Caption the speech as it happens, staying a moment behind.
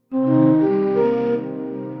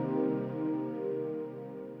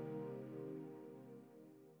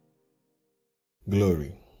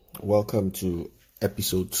welcome to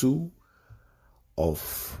episode 2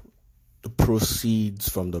 of the Proceeds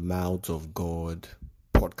from the Mouth of God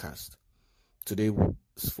podcast. Today's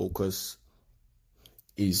focus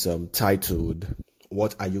is titled,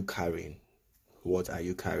 What Are You Carrying? What are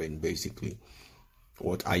you carrying, basically?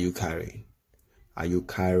 What are you carrying? Are you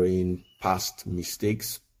carrying past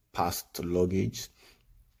mistakes, past luggage?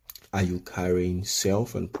 Are you carrying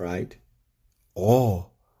self and pride? Or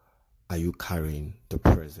are you carrying the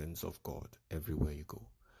presence of God everywhere you go?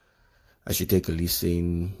 As you take a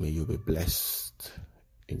listen, may you be blessed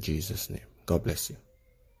in Jesus' name. God bless you.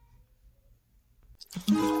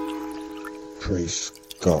 Praise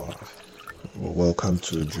God. Welcome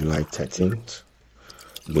to July 13th.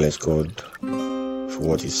 Bless God for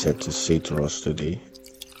what He said to say to us today.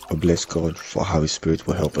 Or bless God for how His Spirit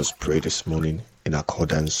will help us pray this morning in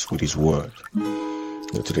accordance with His word.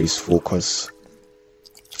 Today's focus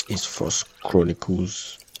is First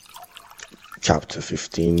Chronicles chapter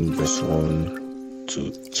 15 verse 1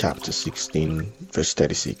 to chapter 16 verse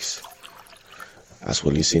 36. As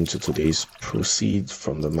we listen to today's proceed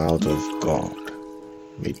from the mouth of God,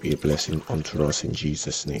 may it be a blessing unto us in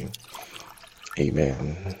Jesus' name.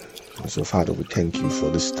 Amen. So Father, we thank you for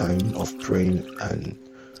this time of praying and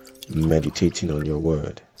meditating on your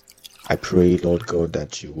word. I pray, Lord God,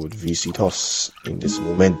 that you would visit us in this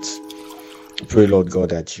moment. I pray, Lord God,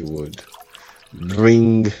 that you would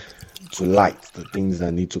bring to light the things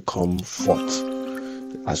that need to come forth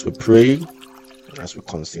as we pray, as we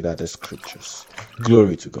consider the scriptures.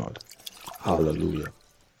 Glory to God. Hallelujah.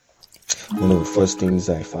 One of the first things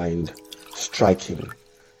I find striking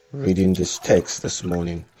reading this text this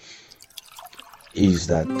morning is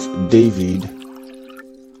that David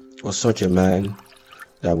was such a man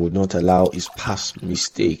that would not allow his past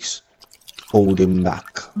mistakes hold him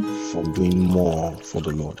back from doing more for the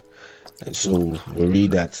Lord. And so we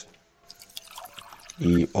read that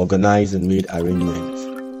he organized and made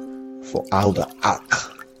arrangements for how the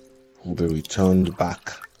ark will be returned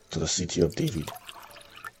back to the city of David.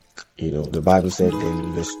 The Bible said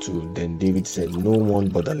in verse 2, then David said, no one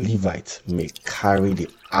but the Levite may carry the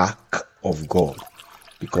ark of God,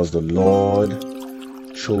 because the Lord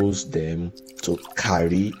chose them to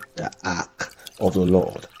carry the ark of the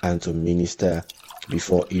Lord and to minister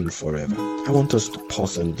before Him forever. I want us to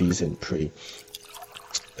pause on this and pray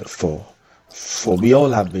for we all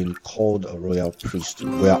have been called a royal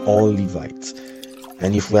priesthood. We are all Levites,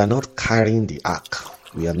 and if we are not carrying the ark,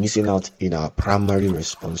 we are missing out in our primary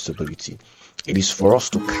responsibility. It is for us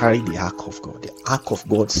to carry the ark of God. The ark of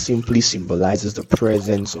God simply symbolizes the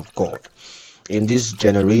presence of God. In this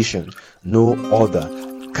generation, no other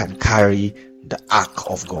can carry the ark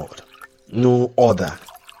of God. No other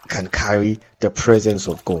can carry the presence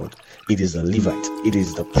of God. It is the Levite. It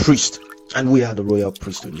is the priest. And we are the royal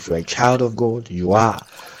priesthood. If you are a child of God, you are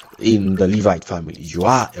in the Levite family. You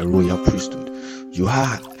are a royal priesthood. You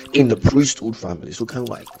are in the priesthood family. So can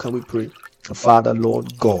we pray? Father,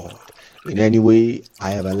 Lord God, in any way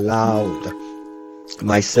I have allowed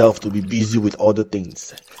myself to be busy with other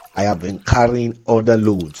things. I have been carrying other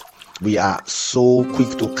loads. We are so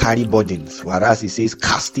quick to carry burdens, whereas He says,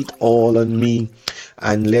 cast it all on me,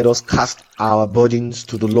 and let us cast our burdens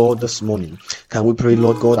to the Lord this morning. Can we pray,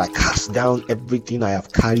 Lord God, I cast down everything I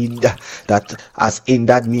have carried that has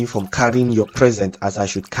hindered me from carrying your presence as I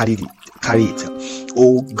should carry it.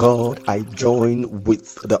 Oh God, I join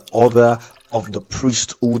with the other of the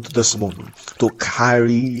priesthood this morning to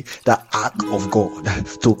carry the ark of God,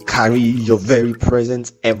 to carry your very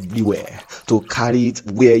presence everywhere, to carry it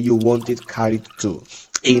where you want it carried to.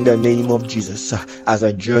 In the name of Jesus, as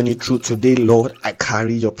I journey through today, Lord, I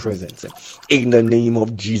carry your presence. In the name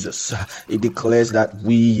of Jesus, it declares that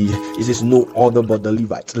it is no other but the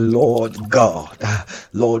Levites. Lord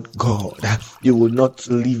God, you will not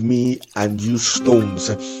leave me and use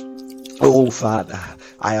stones. Oh Father,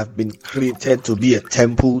 I have been created to be a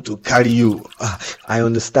temple to carry you. I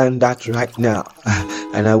understand that right now,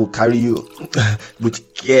 and I will carry you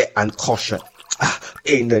with care and caution.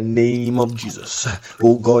 In the name of Jesus.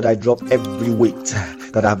 Oh God, I drop every weight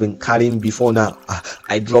that I've been carrying before now.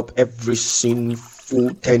 I drop every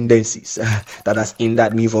sinful tendencies that has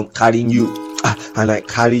hindered me from carrying you. And I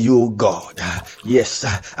carry you, oh God. Yes,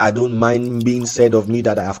 I don't mind being said of me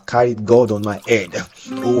that I have carried God on my head.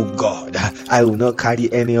 Oh God, I will not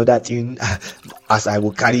carry any other thing as I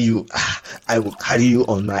will carry you. I will carry you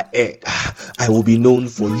on my head. I will be known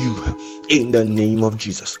for you in the name of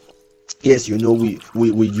Jesus. Yes,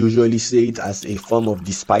 we usually say it as a form of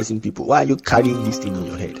despising people. Why are you carrying this thing on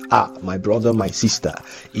your head? My brother, my sister,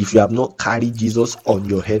 if you have not carried Jesus on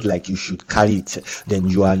your head like you should carry it, then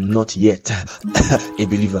you are not yet a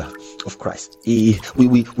believer. of Christ. We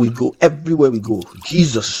go everywhere we go.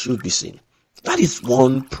 Jesus should be seen. That is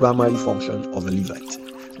one primary function of a Levite.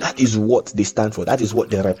 That is what they stand for. That is what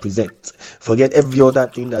they represent. Forget every other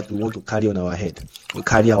thing that we want to carry on our head. We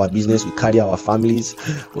carry our business, we carry our families,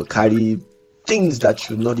 we carry things that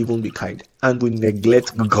should not even be carried. And we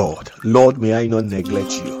neglect God. Lord, may I not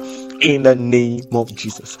neglect you. In the name of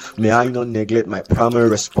Jesus, may I not neglect my primary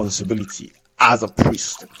responsibility as a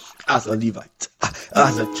priest, as a Levite,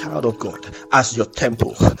 as a child of God, as your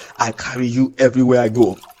temple. I carry you everywhere I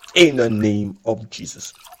go. In the name of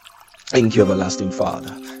Jesus. Thank you, everlasting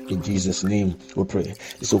Father. In Jesus' name we pray.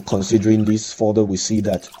 So considering this further, we see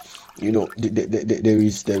that, there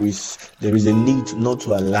is a need not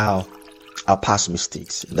to allow our past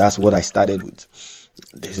mistakes. That's what I started with.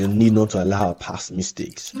 There's a need not to allow our past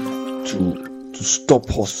mistakes to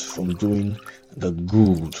stop us from doing the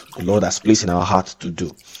good the Lord has placed in our heart to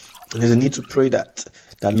do. And there's a need to pray that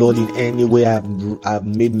Lord, in any way I've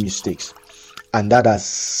made mistakes, and that has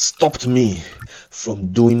stopped me from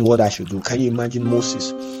doing what I should do. Can you imagine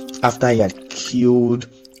Moses after he had killed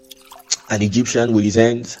an Egyptian with his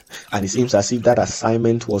hands, and it seems as if that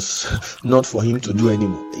assignment was not for him to do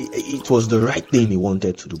anymore. It was the right thing he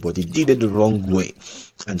wanted to do, but he did it the wrong way.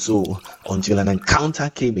 And so until an encounter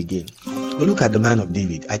came again. But look at the man of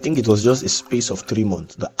David. I think it was just a space of 3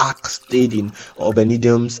 months. The ark stayed in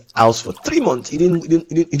Obed-Edom's house for 3 months. He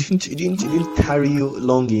didn't tarry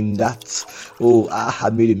long in that. I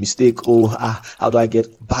made a mistake. How do I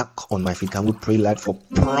get back on my feet? Can we pray, Lord, for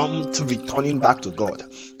prompt returning back to God?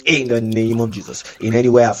 In the name of Jesus. In any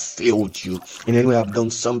way I've failed you, in any way I've done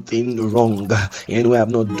something wrong, in any way I've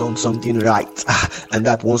not done something right, and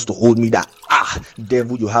that wants to hold me down.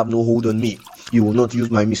 Devil, you have no hold on me. You will not use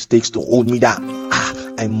my mistakes to hold me down.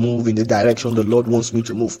 I move in the direction the Lord wants me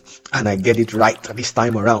to move, and I get it right this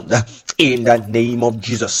time around. In the name of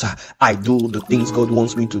Jesus, I do the things God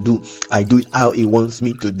wants me to do. I do it how He wants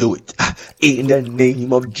me to do it. In the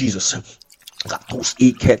name of Jesus. I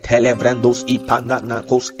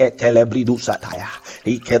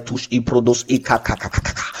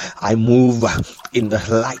move in the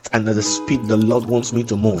light and the speed the Lord wants me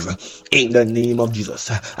to move. In the name of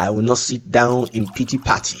Jesus, I will not sit down in pity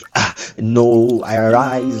party. No, I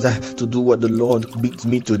arise to do what the Lord bids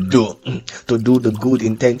me to do the good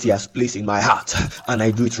intent He has placed in my heart, and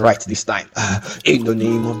I do it right this time. In the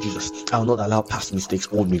name of Jesus, I will not allow past mistakes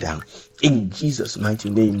hold me down. In Jesus'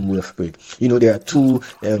 mighty name we have prayed. There are two,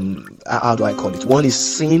 how do I call it? One is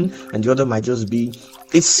sin, and the other might just be,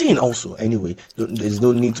 it's sin also. Anyway, there's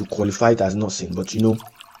no need to qualify it as not sin, but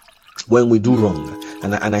when we do wrong,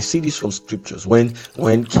 and I see this from scriptures, when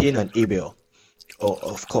Cain and Abel,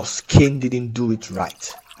 of course, Cain didn't do it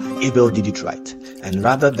right. Abel did it right. And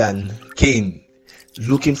rather than Cain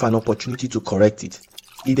looking for an opportunity to correct it,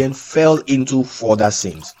 he then fell into further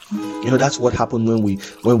sins. That's what happened when we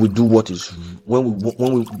do what is, when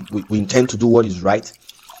we intend to do what is right,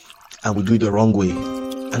 and we do it the wrong way,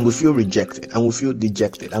 and we feel rejected, and we feel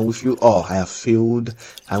dejected, and we feel, I have failed,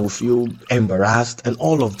 and we feel embarrassed, and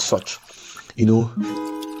all of such.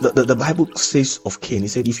 The Bible says of Cain, he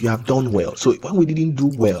said, if you have done well. So when we didn't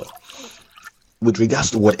do well with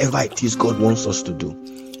regards to whatever it is God wants us to do,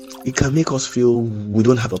 it can make us feel we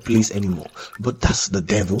don't have a place anymore. But that's the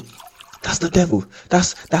devil. That's the devil.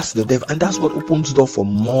 That's the devil. And that's what opens door for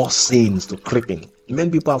more sins to creep in.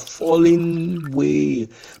 Many people are falling away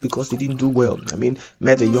because they didn't do well.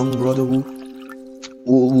 Met a young brother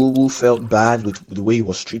who felt bad with the way he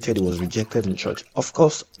was treated. He was rejected in church. Of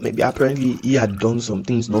course, apparently he had done some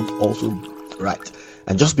things not also right.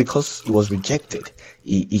 And just because he was rejected,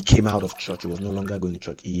 he came out of church. He was no longer going to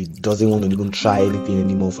church. He doesn't want to even try anything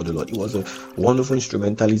anymore for the Lord. He was a wonderful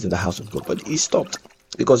instrumentalist in the house of God, but he stopped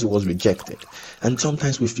because he was rejected. And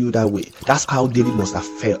sometimes we feel that way. That's how David must have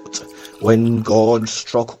felt when God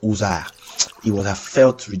struck Uzziah. He would have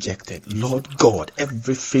felt rejected. Lord God,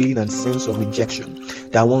 every feeling and sense of rejection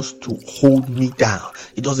that wants to hold me down,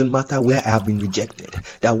 it doesn't matter where I have been rejected,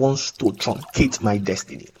 that wants to truncate my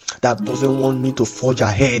destiny, that doesn't want me to forge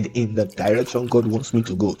ahead in the direction God wants me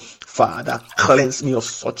to go. Father, cleanse me of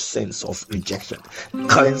such sense of rejection.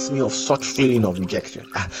 Cleanse me of such feeling of rejection.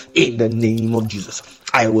 In the name of Jesus,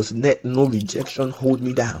 I was let no rejection hold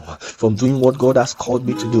me down from doing what God has called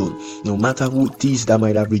me to do. No matter who it is that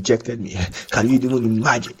might have rejected me. Can you even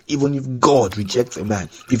imagine, even if God rejects a man,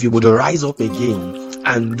 if he would rise up again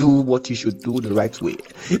and do what he should do the right way.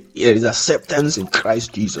 There is acceptance in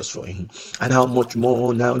Christ Jesus for him. And how much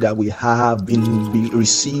more now that we have been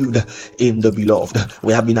received in the beloved,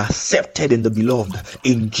 we have been accepted in the beloved.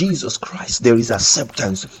 In Jesus Christ there is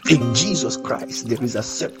acceptance. In Jesus Christ there is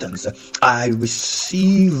acceptance. I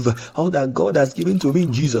receive all that God has given to me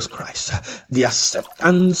in Jesus Christ. The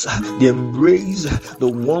acceptance, the embrace, the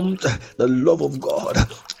warmth, the love of God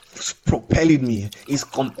is propelling me, is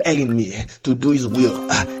compelling me to do his will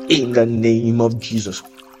in the name of Jesus.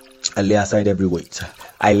 I lay aside every weight.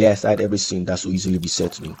 I lay aside every sin that so easily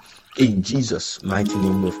besets me. In Jesus' mighty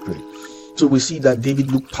name we've prayed. So we see that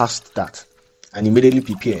David looked past that and immediately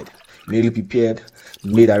prepared,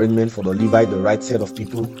 made arrangement for the Levite, the right set of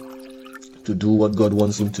people, to do what God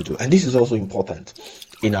wants him to do. And this is also important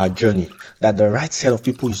in our journey, that the right set of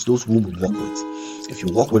people is those who we walk with. If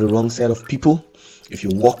you walk with the wrong set of people,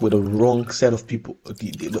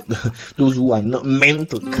 those who are not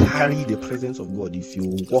meant to carry the presence of God, if you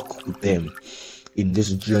walk with them in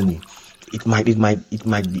this journey, it might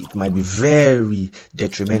be very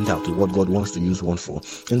detrimental to what God wants to use one for.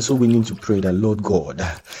 And so we need to pray that, Lord God,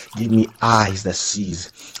 give me eyes that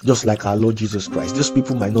sees, just like our Lord Jesus Christ. These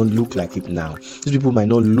people might not look like it now. These people might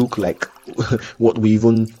not look like what we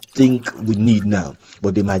even think we need now,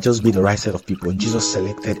 but they might just be the right set of people. And Jesus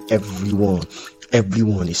selected everyone.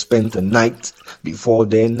 He spent the night before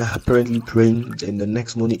then apparently praying. Then the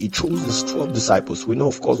next morning he chose his 12 disciples. We know,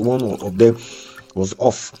 of course, one of them was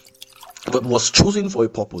off, but was chosen for a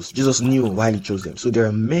purpose. Jesus knew why he chose them. So there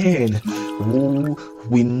are men who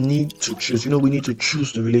we need to choose. We need to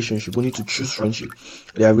choose the relationship. We need to choose friendship.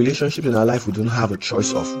 There are relationships in our life we don't have a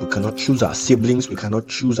choice of. We cannot choose our siblings. We cannot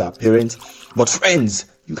choose our parents. But friends,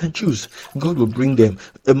 you can choose. God will bring them.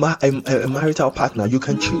 A marital partner, you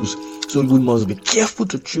can choose. So we must be careful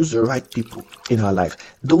to choose the right people in our life.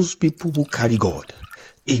 Those people who carry God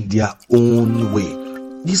in their own way.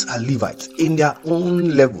 These are Levites in their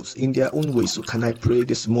own levels, in their own ways. So can I pray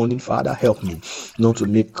this morning, Father, help me not to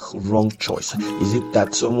make wrong choice? Is it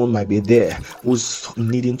that someone might be there who's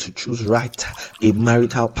needing to choose right, a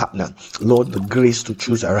marital partner? Lord, the grace to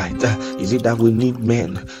choose right. Is it that we need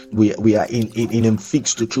men? We are in a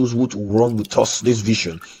fix to choose who to run with us, this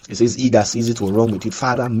vision. It says, he that sees it will run with it.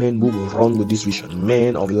 Father, men who will run with this vision,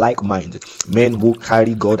 men of like mind, men who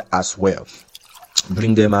carry God as well.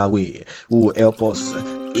 Bring them our way, who will help us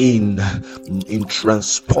in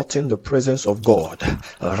transporting the presence of God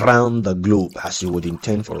around the globe as you would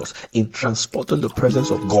intend for us, in transporting the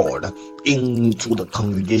presence of God into the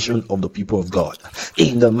congregation of the people of God,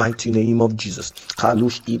 in the mighty name of Jesus.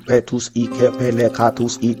 Kalush ipetus ikepele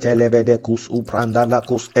katus itelevedekus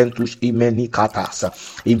uprandalakus entus imeni katas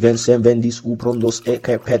even sevendis uprondos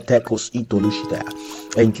ekepetekos itolushita.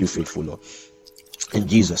 Thank you, faithful Lord. In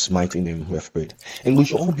Jesus' mighty name we have prayed. And we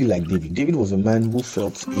should all be like David. David was a man who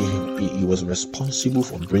felt he was responsible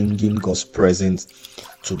for bringing God's presence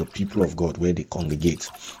to the people of God where they congregate.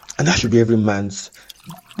 And that should be every man's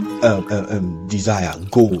desire,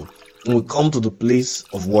 goal. When we come to the place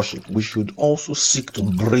of worship, we should also seek to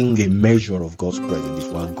bring a measure of God's presence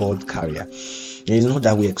if we are God carrier. It's not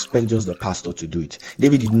that we expect just the pastor to do it.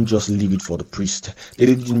 David didn't just leave it for the priest.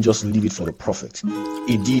 David didn't just leave it for the prophet.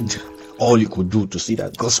 He did all he could do to see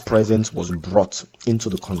that God's presence was brought into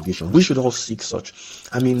the congregation. We should all seek such.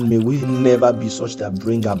 May we never be such that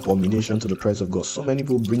bring abomination to the presence of God. So many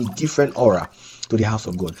people bring different aura to the house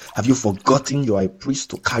of God. Have you forgotten you are a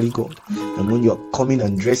priest to carry God? And when you're coming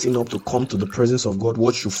and dressing up to come to the presence of God,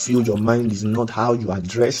 what you feel your mind is not how you are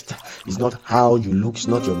dressed, it's not how you look, it's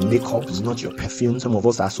not your makeup, it's not your perfume. Some of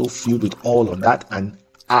us are so filled with all of that and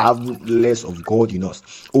have less of God in us.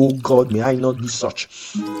 Oh God, may I not be such.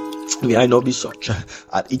 May I not be such.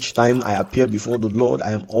 At each time I appear before the Lord,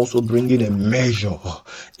 I am also bringing a measure,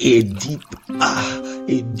 a deep,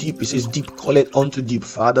 it says deep, call it unto deep.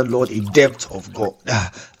 Father, Lord, a depth of God.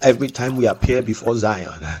 Every time we appear before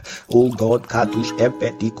Zion, oh God,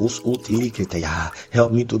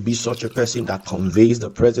 help me to be such a person that conveys the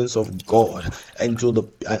presence of God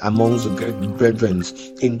into amongst the brethren,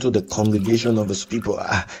 into the congregation of His people.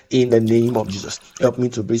 In the name of Jesus, help me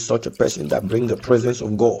to be such a person that brings the presence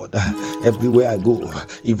of God everywhere I go,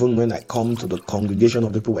 even when I come to the congregation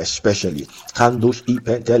of the people, especially.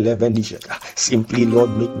 Simply, Lord,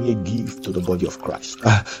 make me a gift to the body of Christ.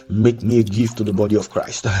 Make me a gift to the body of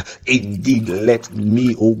Christ. Indeed, let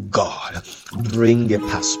me, oh God, bring a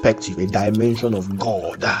perspective, a dimension of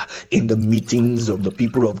God in the meetings of the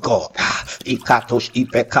people of God. Use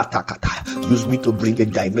me to bring a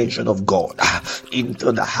dimension of God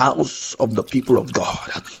into the house of the people of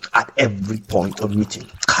God at every point of meeting.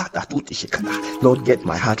 Lord, get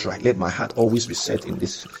my heart right. Let my heart always be set in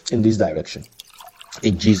this direction.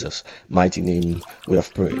 In Jesus' mighty name, we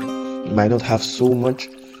have prayed. You might not have so much,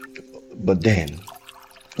 but then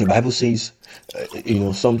the Bible says,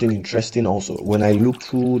 something interesting also. When I look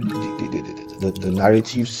through the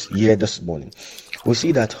narratives here this morning, we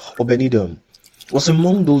see that Obed-Edom was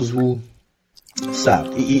among those who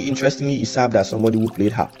served. Interestingly, he served as somebody who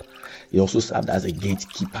played harp. He also served as a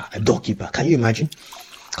gatekeeper, a doorkeeper. Can you imagine?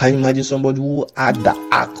 Can you imagine somebody who had the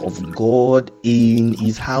ark of God in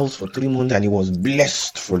his house for 3 months and he was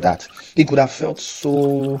blessed for that? He could have felt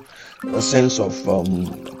a sense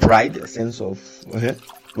of pride, a sense of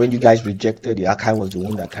when you guys rejected the ark, I was the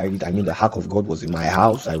one that carried it. I mean, the ark of God was in my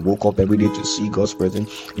house. I woke up every day to see God's presence.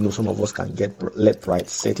 Some of us can let pride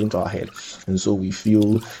set into our head, and so we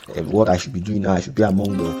feel what I should be doing now. I should be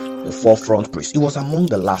among the forefront priests. It was among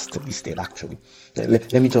the last listed, actually.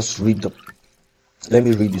 Let me just read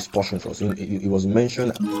this portion for us. It was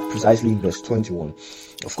mentioned precisely in verse 21.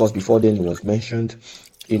 Of course, before then it was mentioned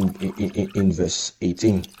in verse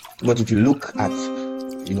 18. But if you look at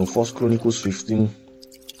 1 Chronicles 15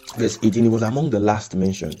 verse 18, it was among the last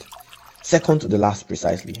mentioned, second to the last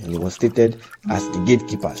precisely, and it was stated as the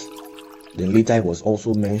gatekeepers. Then later it was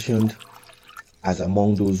also mentioned as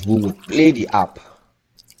among those who would play the harp.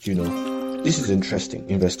 This is interesting.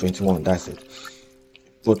 In verse 21, that's it.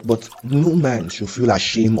 But no man should feel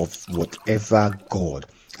ashamed of whatever God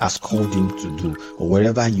has called him to do, or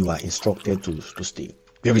wherever you are instructed to stay.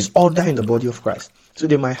 There is order in the body of Christ. So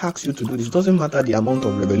they might ask you to do this. It doesn't matter the amount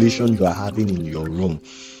of revelation you are having in your room.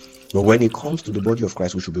 But when it comes to the body of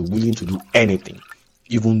Christ, we should be willing to do anything.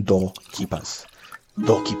 Even doorkeepers.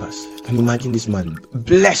 Can you imagine this man?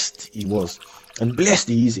 Blessed he was. And blessed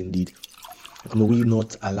he is indeed. May we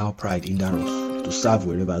not allow pride hinder us to serve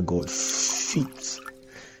wherever God fits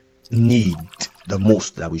need the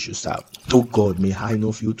most that we should serve. Oh God, may I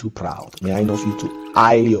not feel too proud. May I not feel too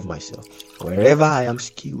highly of myself. Wherever I am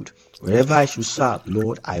skilled, wherever I should serve,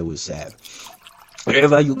 Lord, I will serve.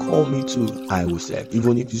 Wherever you call me to, I will serve,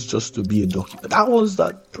 even if it's just to be a doorkeeper. That was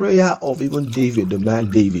the prayer of even David, the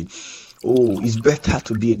man David. Oh, it's better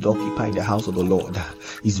to be a doorkeeper in the house of the Lord.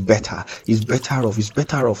 It's better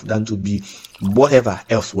off than to be whatever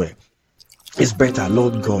elsewhere. It's better.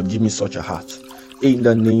 Lord God, give me such a heart. In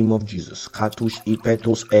the name of Jesus. Katush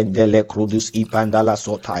ipetos endele krodus ipandala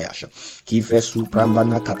sotayasha. Kifesu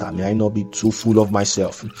prambana kata. May I not be too full of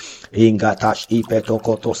myself. Ingatash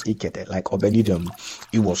ipetokotos ikete. Like Obed-Edom,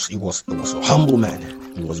 he was a humble man.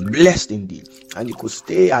 He was blessed indeed. And he could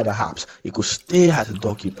stay at the harps. He could stay as a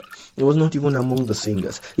doorkeeper. He was not even among the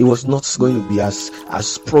singers. He was not going to be as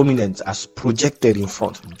prominent, as projected in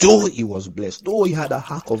front. Though he was blessed, though he had a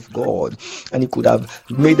heart of God, and he could have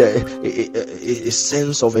made a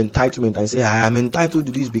sense of entitlement and say, I am entitled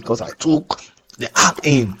to this because I took the ark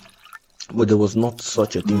in. But there was not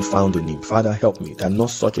such a thing found in him. Father, help me that not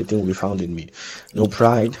such a thing will be found in me. No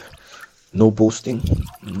pride, no boasting,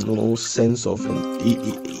 no sense of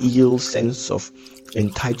ill sense of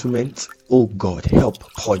entitlement. Oh God, help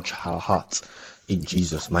purge our hearts in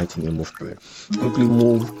Jesus' mighty name of prayer. Quickly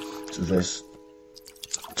move to verse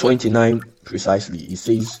 29 precisely. It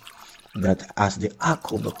says that as the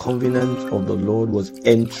ark of the covenant of the Lord was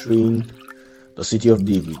entering the city of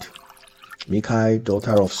David, Michal,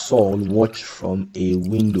 daughter of Saul, watched from a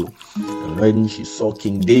window, and when she saw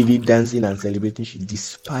King David dancing and celebrating, she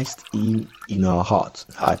despised him in her heart.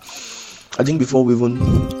 I think before we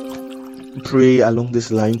even pray along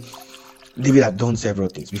this line, David had done several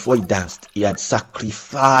things. Before he danced, he had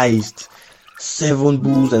sacrificed 7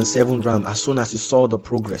 bulls and 7 rams as soon as he saw the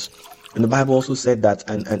progress. And the Bible also said that,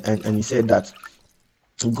 and he said that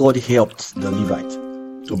God helped the Levite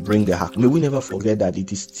to bring the ark. May we never forget that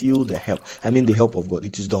it is still the help. The help of God.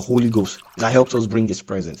 It is the Holy Ghost that helps us bring His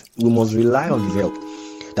presence. We must rely on His help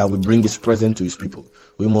that will bring His presence to His people.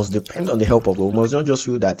 We must depend on the help of God. We must not just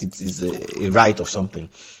feel that it is a right of something.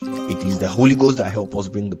 It is the Holy Ghost that helps us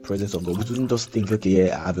bring the presence of God. We shouldn't just think,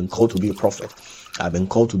 okay, I've been called to be a prophet. I've been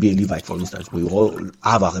called to be a Levite, for instance. We all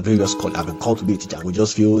have our various calls. I've been called to be a teacher. We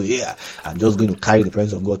just feel, I'm just going to carry the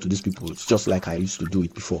presence of God to these people. It's just like I used to do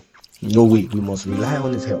it before. No way. We must rely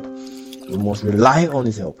on His help. We must rely on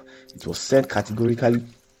His help. It was said categorically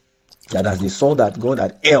that as they saw that God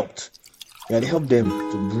had helped, He had helped them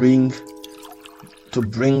to bring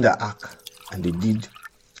the ark, and they did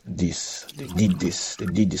this.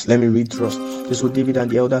 Let me read through. This was David and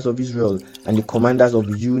the elders of Israel and the commanders of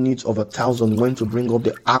units of 1,000 went to bring up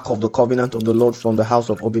the ark of the covenant of the Lord from the house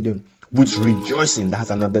of Obed-Edom with rejoicing. That's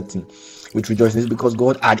another thing. With rejoicing is because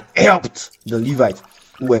God had helped the Levites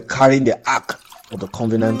who were carrying the ark of the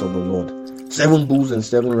covenant of the Lord. 7 bulls and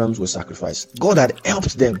 7 rams were sacrificed. God had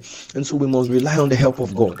helped them. And so we must rely on the help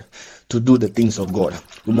of God to do the things of God.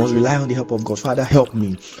 We must rely on the help of God. Father, help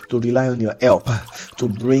me to rely on your help to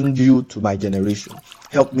bring you to my generation.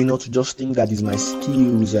 Help me not to just think that is my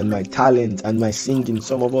skills and my talent and my singing.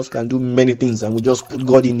 Some of us can do many things and we just put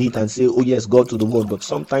God in it and say, oh yes, God to the world. But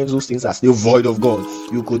sometimes those things are still void of God.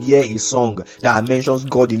 You could hear a song that mentions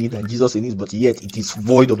God in it and Jesus in it, but yet it is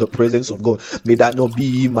void of the presence of God. May that not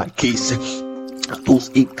be my case.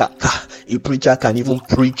 A preacher can even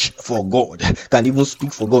preach for God, can even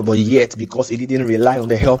speak for God, but yet because he didn't rely on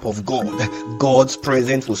the help of God, God's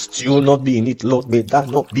presence will still not be in it. Lord, may that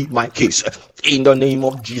not be my case. In the name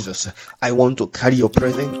of Jesus, I want to carry your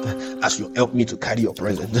presence as you help me to carry your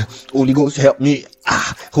presence. Holy Ghost, help me.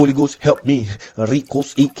 Holy Ghost, help me.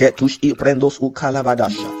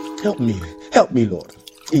 Help me, Lord.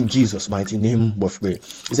 In Jesus' mighty name we pray.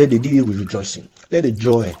 He said they did it with rejoicing. Let the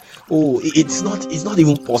joy. It's not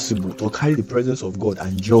even possible to carry the presence of God,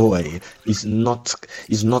 and joy is not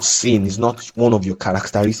sin, is not one of your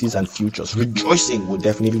characteristics and futures. Rejoicing will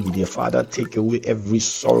definitely be there. Father, take away every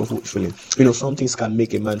sorrowful feeling. Some things can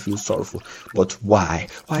make a man feel sorrowful, but why?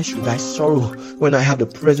 Why should I sorrow when I have the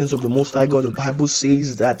presence of the Most High God? The Bible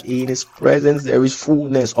says that in His presence there is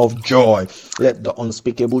fullness of joy. Let the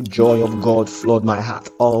unspeakable joy of God flood my heart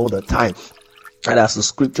all the time. And as the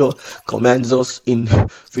scripture commands us in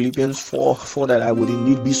Philippians 4, that I would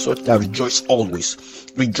indeed be such that rejoice always,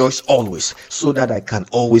 so that I can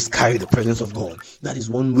always carry the presence of God. That is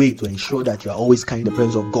one way to ensure that you are always carrying the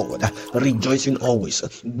presence of God, rejoicing always.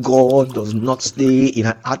 God does not stay in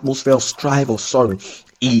an atmosphere of strife or sorrow.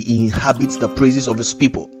 He inhabits the praises of His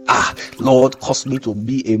people. Lord, cause me to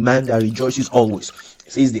be a man that rejoices always.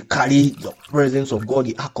 Says they carry the presence of God,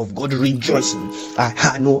 the ark of God, rejoicing.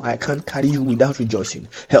 I know I can't carry you without rejoicing.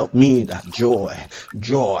 Help me that joy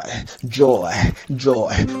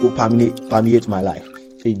will permeate my life.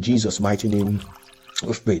 In Jesus' mighty name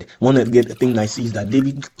we've prayed. One of the thing I see is that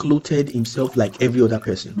David clothed himself like every other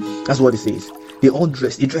person. That's what it says. They all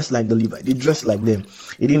dressed. He dressed like the Levite. They dressed like them.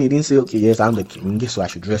 He didn't say, okay, yes, I'm the king, so I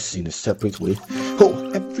should dress in a separate way.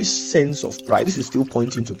 Every sense of pride. This is still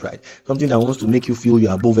pointing to pride. Something that wants to make you feel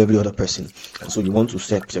you're above every other person. And so you want to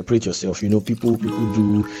separate yourself. People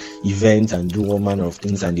do events and do all manner of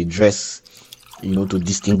things, and they dress, to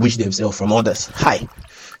distinguish themselves from others. I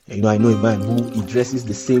know a man who he dresses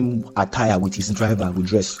the same attire with his driver will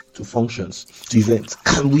dress to functions, to events.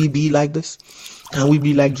 Can we be like this? Can we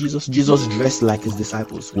be like Jesus? Jesus dressed like his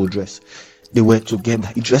disciples will dress. They were together.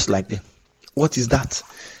 He dressed like them. What is that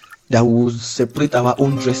will separate our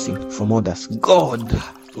own dressing from others? God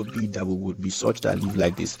forbid that we would be such that live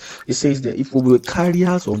like this. It says that if we were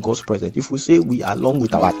carriers of God's presence, if we say we along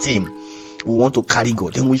with our team, we want to carry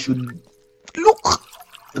God, then we should look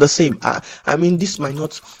the same. This might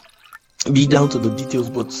not be down to the details,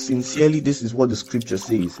 but sincerely, this is what the scripture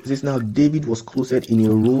says. It says, now David was clothed in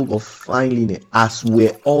a robe of fine linen, as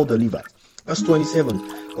were all the Levites. Verse 27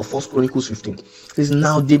 of 1 Chronicles 15. It says,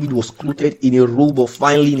 now David was clothed in a robe of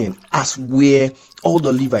fine linen, as were all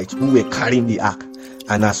the Levites who were carrying the ark,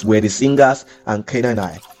 and as were the singers and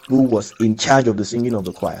Kenani, who was in charge of the singing of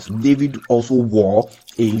the choirs. David also wore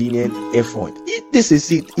a linen ephod. This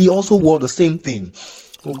is it. He also wore the same thing.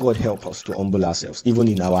 Oh God, help us to humble ourselves, even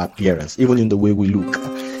in our appearance, even in the way we look.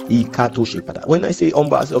 When I say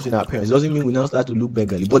humble ourselves in our appearance, it doesn't mean we now start to look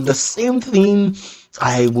beggarly. But the same thing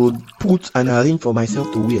I would put and arrange for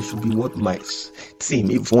myself to wear should be what my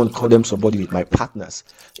team, if you want to call them subordinate, my partners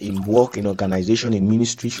in work, in organization, in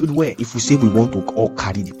ministry, should wear. If we say we want to all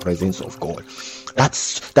carry the presence of God,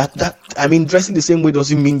 dressing the same way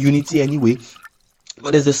doesn't mean unity anyway.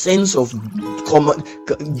 But there's a sense of common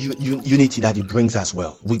unity that it brings as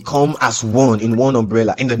well. We come as one in one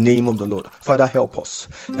umbrella in the name of the Lord. Father, help us.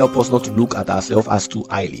 Help us not to look at ourselves as too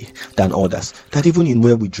highly than others. That even in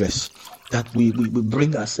where we dress, that we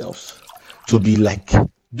bring ourselves to be like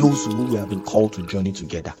those who we have been called to journey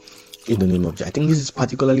together. In the name of Jesus. I think this is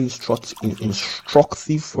particularly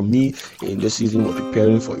instructive for me in the season we're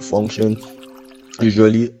preparing for a function.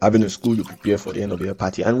 Usually, having a school, you prepare for the end of your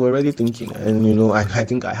party, and we're already thinking, and I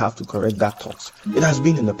think I have to correct that thought. It has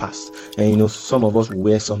been in the past, and some of us will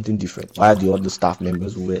wear something different, while the other staff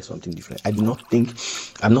members will wear something different. I'm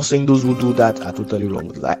not saying those who do that are totally wrong.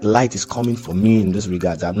 Light is coming for me in this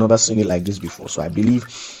regard. I've never seen it like this before, so I believe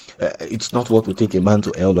it's not what will take a man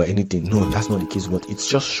to hell or anything. No, that's not the case, but it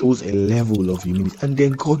just shows a level of humility, and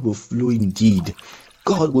then God will flow indeed.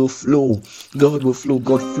 God will flow. God will flow.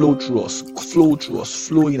 God flow through us. Flow through us.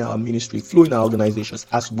 Flow in our ministry. Flow in our organizations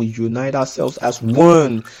as we unite ourselves as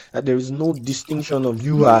one. That there is no distinction of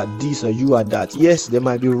you are this or you are that. Yes, there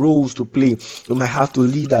might be roles to play. We might have to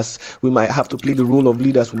lead us. We might have to play the role of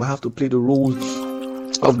leaders. We might have to play the role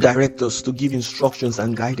of directors to give instructions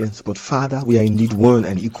and guidance. But Father, we are indeed one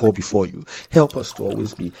and equal before you. Help us to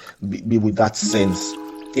always be with that sense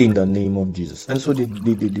in the name of Jesus. And so they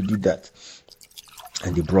did that.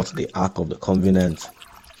 And they brought the Ark of the Covenant.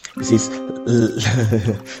 It says,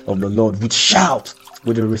 of the Lord with shout,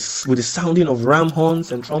 with the sounding of ram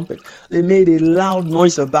horns and trumpet. They made a loud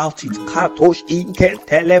noise about it.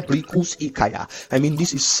 I mean,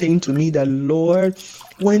 this is saying to me that, Lord,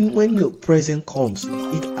 when your presence comes,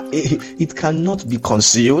 it cannot be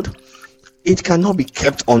concealed. It cannot be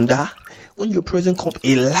kept under. When your presence comes,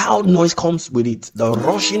 a loud noise comes with it. The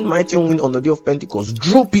rushing mighty wind on the day of Pentecost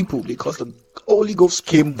drew people because the Holy Ghost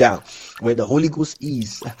came down. Where the Holy Ghost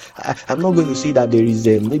is, I'm not going to say that there is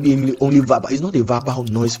maybe only verbal. It's not a verbal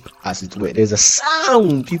noise, as it were. There's a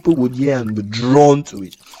sound people would hear and be drawn to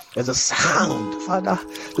it. There's a sound. Father,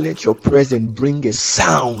 let your presence bring a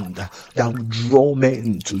sound that will draw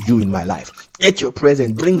men to you in my life. Let your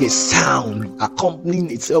presence bring a sound,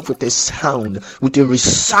 accompanying itself with a sound, with a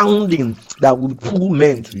resounding that will pull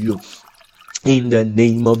men to you. In the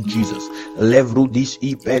name of Jesus. And literally,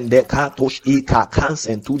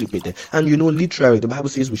 the Bible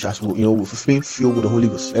says we shall, be filled with the Holy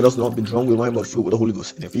Ghost. Let us not be drunk with wine, but filled with the Holy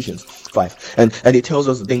Ghost. In Ephesians 5. And it tells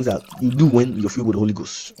us the things that you do when you're filled with the Holy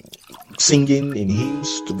Ghost. Singing in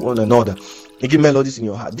hymns to one another. Making melodies in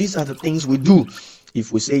your heart. These are the things we do.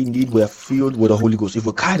 If we say indeed we are filled with the Holy Ghost, if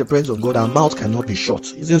we carry the presence of God, our mouth cannot be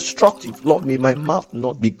shut. It's instructive. Lord, may my mouth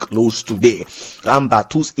not be closed today.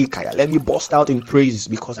 Let me burst out in praises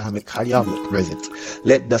because I am a carrier of your presence.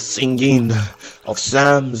 Let the singing of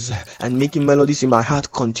psalms and making melodies in my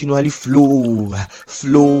heart continually flow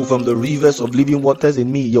from the rivers of living waters in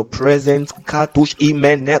me. Your presence.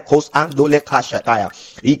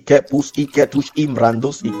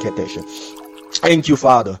 Thank you,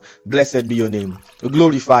 Father. Blessed be your name. We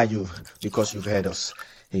glorify you because you've heard us.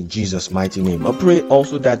 In Jesus' mighty name. I pray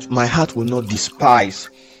also that my heart will not despise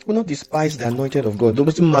the anointed of God. It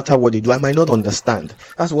doesn't matter what they do. I might not understand.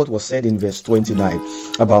 That's what was said in verse 29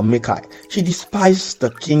 about Micah. She despised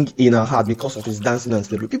the king in her heart because of his dancing and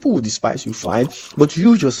slavery. People will despise you, fine, but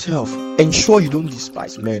you yourself ensure you don't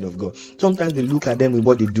despise men of God. Sometimes they look at them with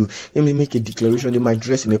what they do. They may make a declaration. They might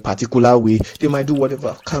dress in a particular way. They might do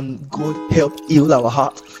whatever. Can God help heal our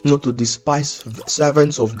heart not to despise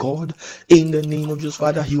servants of God? In the name of Jesus,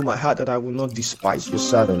 Father, heal my heart that I will not despise your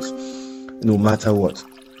servants no matter what.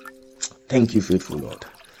 Thank you, faithful Lord.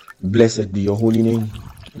 Blessed be your holy name.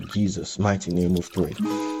 In Jesus' mighty name we've prayed.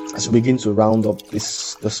 As we begin to round up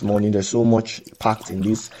this morning, there's so much packed in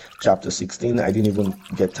this chapter 16. I didn't even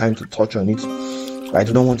get time to touch on it. I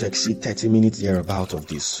do not want to exceed 30 minutes thereabout of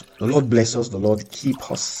this. The Lord bless us. The Lord keep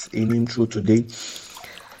us in him through today.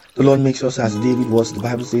 The Lord makes us as David was. The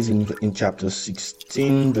Bible says in chapter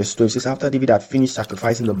 16, verse 12, it says, after David had finished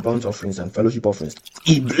sacrificing the burnt offerings and fellowship offerings,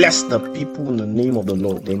 he blessed the people in the name of the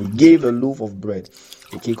Lord. Then he gave a loaf of bread,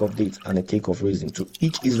 a cake of dates, and a cake of raisin to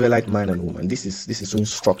each Israelite man and woman. This is so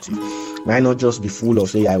instructive. May I not just be full of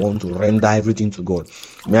say I want to render everything to God.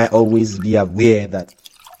 May I always be aware that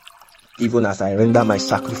even as I render my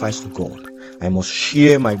sacrifice to God, I must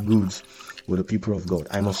share my goods with the people of God.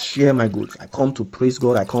 I must share my goods. I come to praise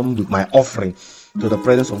God. I come with my offering to the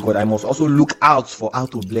presence of God. I must also look out for how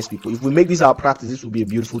to bless people. If we make this our practice, this will be a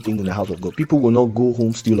beautiful thing in the house of God. People will not go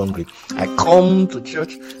home still hungry. I come to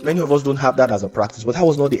church. Many of us don't have that as a practice, but that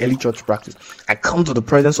was not the early church practice. I come to the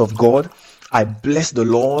presence of God. I bless the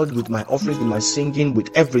Lord with my offerings, with my singing, with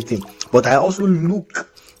everything. But I also look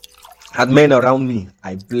at men around me.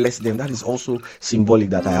 I bless them. That is also symbolic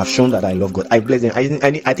that I have shown that I love God. I bless them.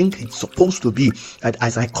 I think it's supposed to be that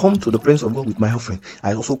as I come to the presence of God with my offering,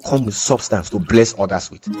 I also come with substance to bless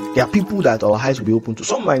others with. There are people that our eyes will be open to.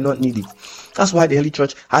 Some might not need it. That's why the early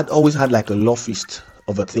church always had like a love feast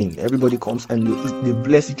of a thing. Everybody comes and they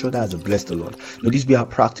bless each other as they bless the Lord. May this be our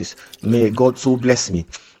practice. May God so bless me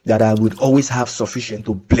that I would always have sufficient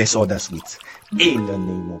to bless others with. In the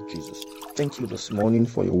name of Jesus. Thank you this morning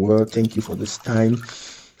for your word. Thank you for this time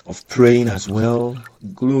of praying as well.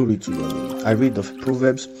 Glory to your name. I read the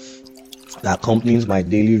Proverbs that accompanies my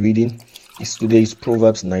daily reading. Today is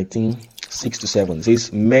Proverbs 19, 6-7. It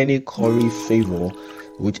says, many curry favor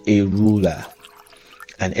with a ruler,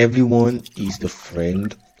 and everyone is the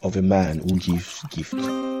friend of a man who gives gift.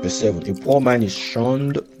 Verse 7. A poor man is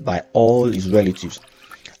shunned by all his relatives.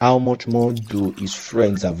 How much more do his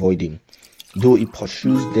friends avoid him? Though he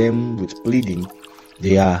pursues them with pleading,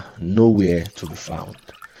 they are nowhere to be found.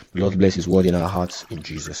 The Lord bless his word in our hearts in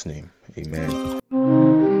Jesus' name. Amen.